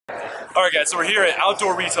Alright guys, so we're here at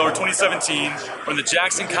Outdoor Retailer 2017. We're in the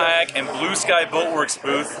Jackson Kayak and Blue Sky Boatworks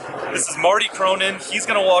booth. This is Marty Cronin. He's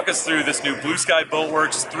going to walk us through this new Blue Sky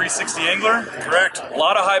Boatworks 360 angler. Correct. A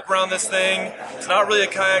lot of hype around this thing. It's not really a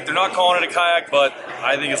kayak. They're not calling it a kayak, but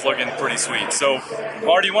I think it's looking pretty sweet. So,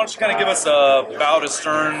 Marty, why don't you kind of give us a bow to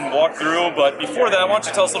stern walkthrough? But before that, why don't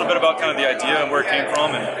you tell us a little bit about kind of the idea and where it came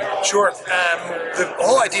from? Sure. The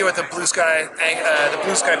whole idea with the Blue Sky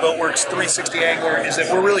Boatworks 360 angler is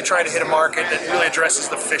that we're really trying to hit a market that really addresses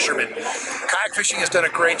the fisherman. Kayak fishing has done a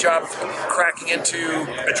great job of cracking into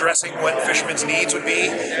addressing what fishermen's needs would be,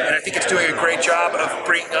 and I think it's doing a great job of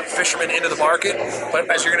bringing up fishermen into the market. But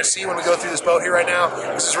as you're going to see when we go through this boat here right now,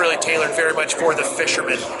 this is really tailored very much for the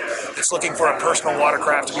fisherman that's looking for a personal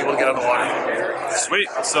watercraft to be able to get on the water. Sweet.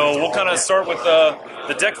 So we'll kind of start with the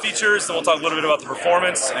deck features, then we'll talk a little bit about the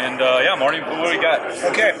performance, and yeah, Marty, what do we got?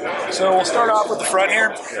 Okay, so we'll start off with the front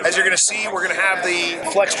here. As you're going to see, we're going to have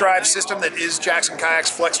the flex drive system that is Jackson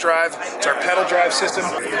Kayak's flex drive. It's our pedal drive system.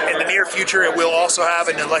 In the near future, it will also have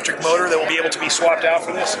an electric motor that will be able to be swapped out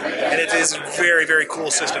for this, and it is a very, very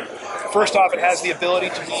cool system. First off, it has the ability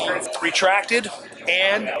to be retracted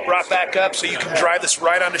and brought back up, so you can drive this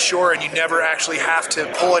right onto shore and you never actually have to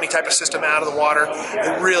pull any type of system out of the water.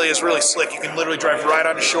 It really is really slick. You can literally drive right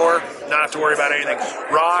onto shore, not have to worry about anything.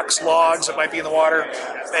 Rocks, logs that might be in the water,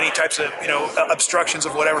 any types of obstructions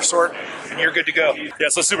of whatever sort, and you're good to go. Yeah,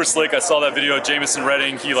 so super slick. I saw that video of Jamison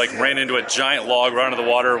Redding. He like ran into a giant log right into the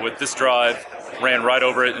water with this drive, ran right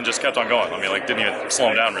over it and just kept on going. I mean, like, didn't even slow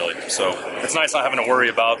him down really. So it's nice not having to worry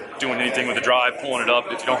about doing anything with the drive, pulling it up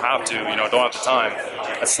if you don't have to, don't have the time.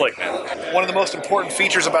 That's slick, man. One of the most important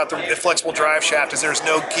features about the flexible drive shaft is there's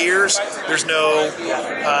no gears, there's no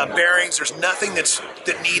bearings, there's nothing that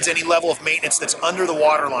needs any level of maintenance that's under the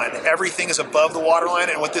water line. Everything is above the water line,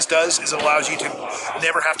 and what this does is it allows you to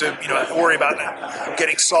never have to worry about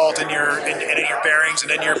getting salt in your bearings, and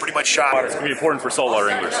then you're pretty much shot. It's going to be important for saltwater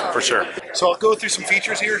anglers, for sure. So I'll go through some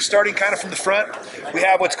features here, starting kind of from the front. We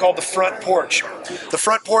have what's called the front porch. The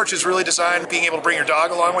front porch is really designed being able to bring your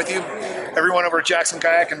dog along with you. Everyone over at Jackson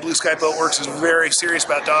Kayak and Blue Sky Boatworks is very serious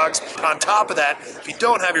about dogs. On top of that, if you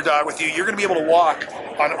don't have your dog with you, you're going to be able to walk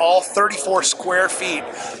on all 34 square feet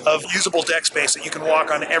of usable deck space that you can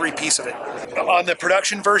walk on every piece of it. On the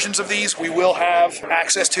production versions of these, we will have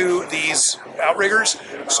access to these outriggers,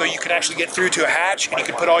 so you can actually get through to a hatch and you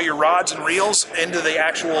can put all your rods and reels into the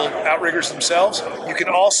actual outriggers themselves. You can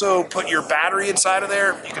also put your battery inside of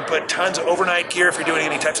there. You can put tons of overnight gear if you're doing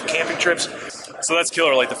any types of camping trips. So that's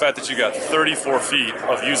killer, like the fact that you got 34 feet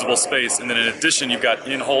of usable space, and then in addition you've got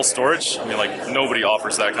in-hole storage. I mean, like, nobody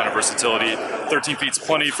offers that kind of versatility. 13 feet's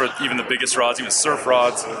plenty for even the biggest rods, even surf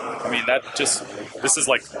rods. I mean, this is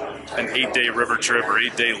like an 8-day river trip or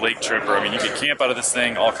 8-day lake trip, or I mean, you can camp out of this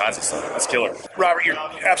thing, all kinds of stuff. That's killer. Robert, you're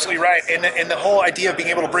absolutely right, and the whole idea of being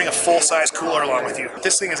able to bring a full-size cooler along with you.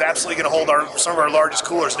 This thing is absolutely going to hold some of our largest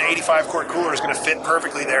coolers. An 85-quart cooler is going to fit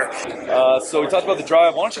perfectly there. So we talked about the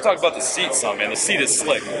drive. Why don't you talk about the seat some, man? The seat is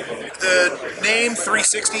slick. The name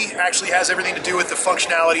 360 actually has everything to do with the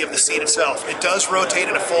functionality of the seat itself. It does rotate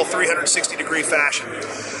in a full 360-degree fashion.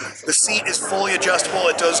 The seat is fully adjustable.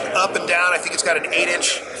 It goes up and down. I think it's got an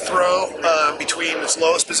 8-inch throw between its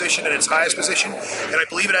lowest position and its highest position. And I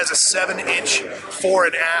believe it has a 7-inch fore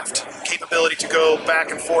and aft capability to go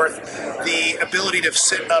back and forth. The ability to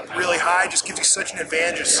sit up really high just gives you such an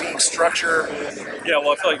advantage of seeing structure. Yeah,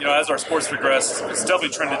 well, I feel like, as our sports progress, it's definitely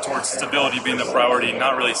trended towards stability being the priority,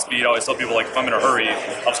 not really speed. I always tell people, like, if I'm in a hurry,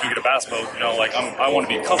 I'll just go get a bass boat. I want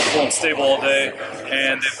to be comfortable and stable all day,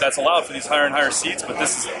 and that's allowed for these higher and higher seats, but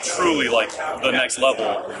this is truly like the next level.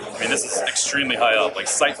 I mean, this is extremely high up. Like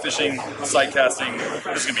sight fishing, sight casting,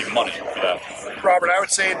 this is going to be money for that. Robert, I would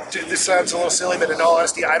say this sounds a little silly, but in all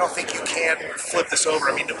honesty, I don't think you can flip this over.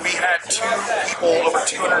 I mean, we had two people over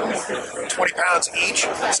 220 pounds each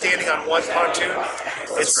standing on one pontoon.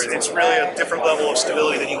 It's really a different level of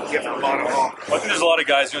stability than you can get from a monohull. Well, I think there's a lot of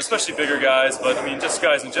guys, especially bigger guys, but I mean, just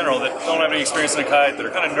guys in general that don't have any experience in a kayak, that are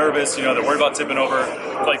kind of nervous, they're worried about tipping over.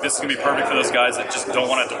 I feel like this is going to be perfect for those guys that just don't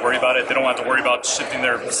want to have to worry about it. They don't have to worry about shifting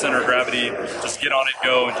their center of gravity. Just get on it,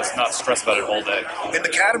 go, and just not stress about it all day. And the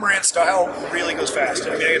catamaran style really goes fast.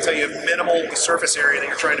 I mean, I can tell you minimal surface area that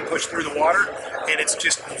you're trying to push through the water, and it's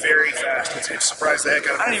just very fast. It's surprised the heck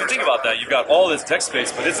out of me. I didn't even think about that. You've got all this deck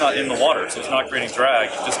space, but it's not in the water, so it's not creating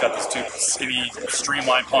drag. You've just got these two skinny,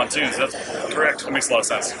 streamlined pontoons. That's correct. That makes a lot of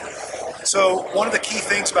sense. So one of the key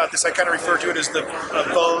things about this, I kind of refer to it as the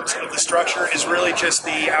bones of the structure, is really just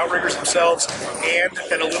the outriggers themselves and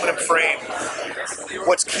an aluminum frame.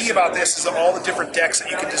 What's key about this is all the different decks that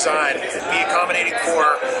you can design. Be accommodating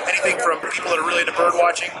for anything from people that are really into bird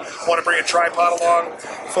watching, want to bring a tripod along,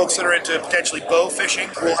 folks that are into potentially bow fishing.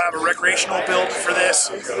 We'll have a recreational build for this.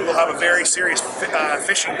 We'll have a very serious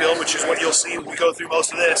fishing build, which is what you'll see when we go through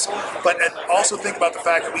most of this. But and also think about the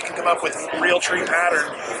fact that we can come up with real tree pattern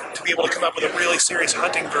to be able to come up with a really serious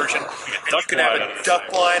hunting version. And you can have a duck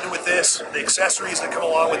blind with this. The accessories that come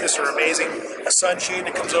along with this are amazing. A sunshade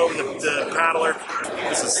that comes over the paddler.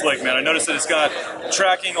 This is slick, man. I noticed that it's got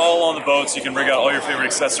tracking all on the boat, so you can rig out all your favorite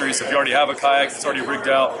accessories. If you already have a kayak that's already rigged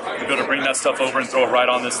out, you'll be able to bring that stuff over and throw it right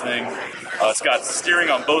on this thing. It's got steering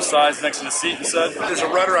on both sides next to the seat, you said? There's a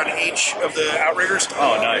rudder on each of the outriggers.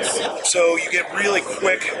 Oh, nice. So you get really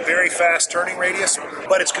quick, very fast turning radius,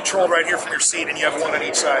 but it's controlled right here from your seat, and you have one on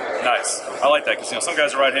each side. Nice. I like that, because some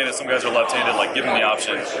guys are right-handed, some guys are left-handed. Like, give them the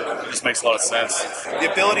option. It just makes a lot of sense.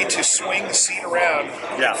 The ability to swing the seat around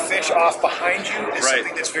and fish off behind you is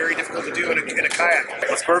something that's very difficult to do in a kayak.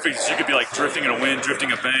 What's perfect is you could be like drifting in a wind,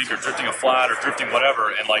 drifting a bank, or drifting a flat, or drifting whatever,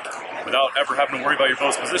 and like without ever having to worry about your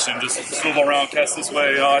boat's position, just swivel around, cast this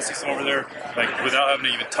way, oh, I see some over there, like without having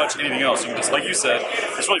to even touch anything else. You can just, like you said,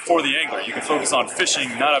 it's really for the angler. You can focus on fishing,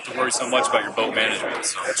 not have to worry so much about your boat management.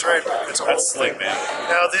 So that's right. That's slick, man.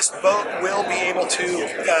 Now this boat will be able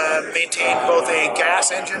to maintain both a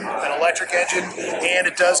gas engine, an electric engine, and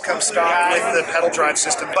it does come stock with the pedal drive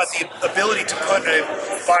system. But the ability to put a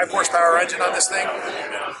 5 horsepower engine on this thing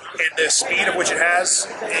and the speed of which it has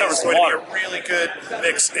is going to be a really good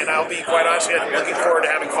mix, and I'll be quite honest with you, I'm looking forward to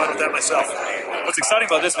having fun with that myself. What's exciting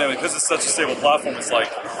about this, man, because it's such a stable platform, it's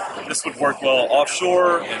like this would work well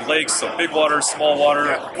offshore, in lakes, so big water, small water.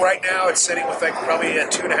 Yeah. Right now it's sitting with like probably a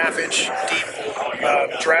 2.5 inch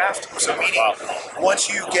deep draft, so meaning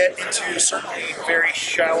once you get into certainly very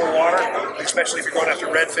shallow water, especially if you're going after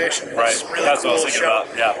redfish and really that's cool what I was thinking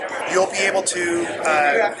about. You'll be able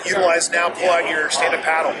to utilize now, pull out your stand-up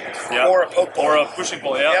paddle or a poke pole. Or a pushing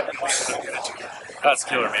pole, That's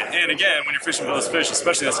killer, man. And again, when you're fishing for those fish,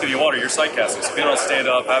 especially that skinny water, you're sight casting. So being able to stand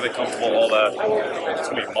up, have it comfortable, all that, it's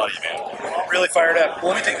going to be money, man. Really fired up.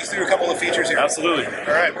 Well, let me take you through a couple of features here. Absolutely.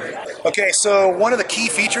 All right. Okay, so one of the key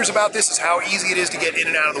features about this is how easy it is to get in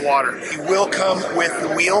and out of the water. You will come with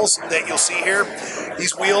the wheels that you'll see here.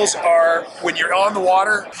 These wheels are, when you're on the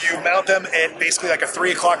water, you mount them at basically like a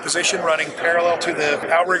 3 o'clock position running parallel to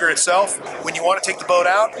the outrigger itself. When you want to take the boat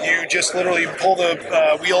out, you just literally pull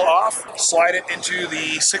the wheel off, slide it into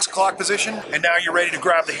the 6 o'clock position, and now you're ready to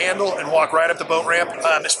grab the handle and walk right up the boat ramp.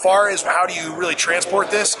 As far as how do you really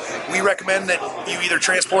transport this, we recommend that you either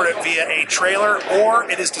transport it via a trailer or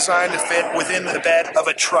it is designed to fit within the bed of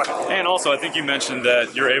a truck. And also, I think you mentioned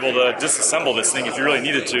that you're able to disassemble this thing if you really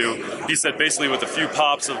needed to. He said basically with a few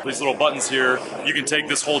pops of these little buttons here, you can take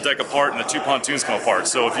this whole deck apart and the 2 pontoons come apart.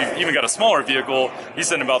 So if you've even got a smaller vehicle, he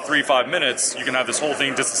said in about 3-5 minutes, you can have this whole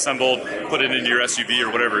thing disassembled, put it into your SUV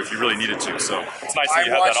or whatever if you really needed to. So it's nice that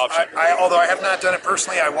you have that option. Although I have not done it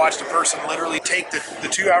personally, I watched a person literally take the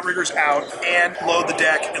 2 outriggers out and load the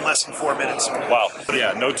deck in less than 4 minutes. Wow. But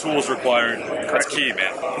yeah, no tools required. That's key,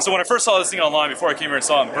 man. And so when I first saw this thing online, before I came here and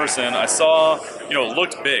saw it in person, I saw, it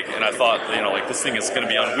looked big, and I thought, like this thing is going to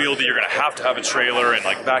be unwieldy. You're going to have a trailer and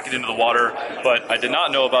like back it into the water. But I did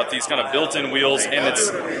not know about these kind of built-in wheels, and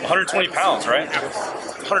it's 120 pounds, right?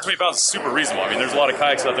 120 pounds is super reasonable. I mean, there's a lot of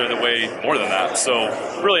kayaks out there that weigh more than that. So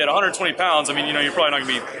really at 120 pounds, I mean, you're probably not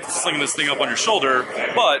going to be slinging this thing up on your shoulder,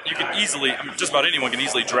 but you can easily, just about anyone can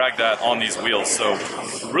easily drag that on these wheels. So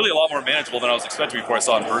really a lot more manageable than I was expecting before I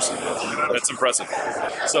saw it in person. That's impressive.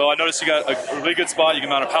 So I noticed you got a really good spot. You can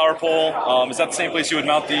mount a power pole. Is that the same place you would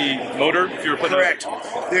mount the motor if you were putting Correct.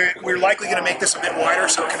 We're likely going to make this a bit wider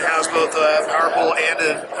so it can house both a power pole and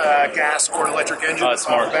a gas or electric engine on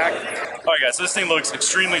the back. All right, guys, so this thing looks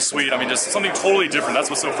extremely sweet. I mean, just something totally different. That's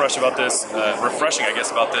what's so fresh about this, refreshing, I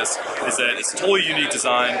guess, about this, is that it's a totally unique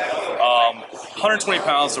design. 120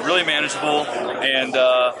 pounds, so really manageable. And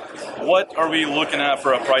what are we looking at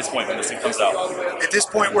for a price point when this thing comes out? At this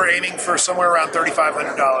point, we're aiming for somewhere around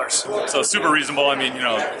 $3,500. So super reasonable. I mean,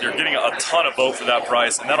 you're getting a ton of boat for that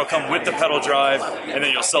price, and that'll come with the pedal drive, and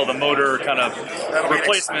then you'll sell the motor kind of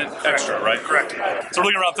replacement extra, right? Correct. So we're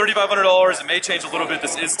looking around $3,500. It may change a little bit.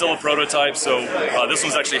 This is still a prototype, so this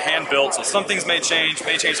one's actually hand-built, so some things may change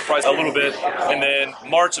the price a little bit, and then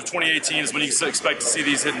March of 2018 is when you expect to see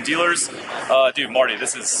these hitting dealers. Dude, Marty,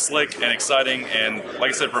 this is slick and exciting, and like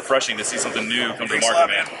I said, refreshing to see something new come to the market,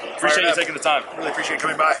 man. Appreciate you taking the time. Really appreciate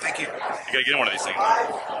coming by. Thank you. You gotta get in one of these things.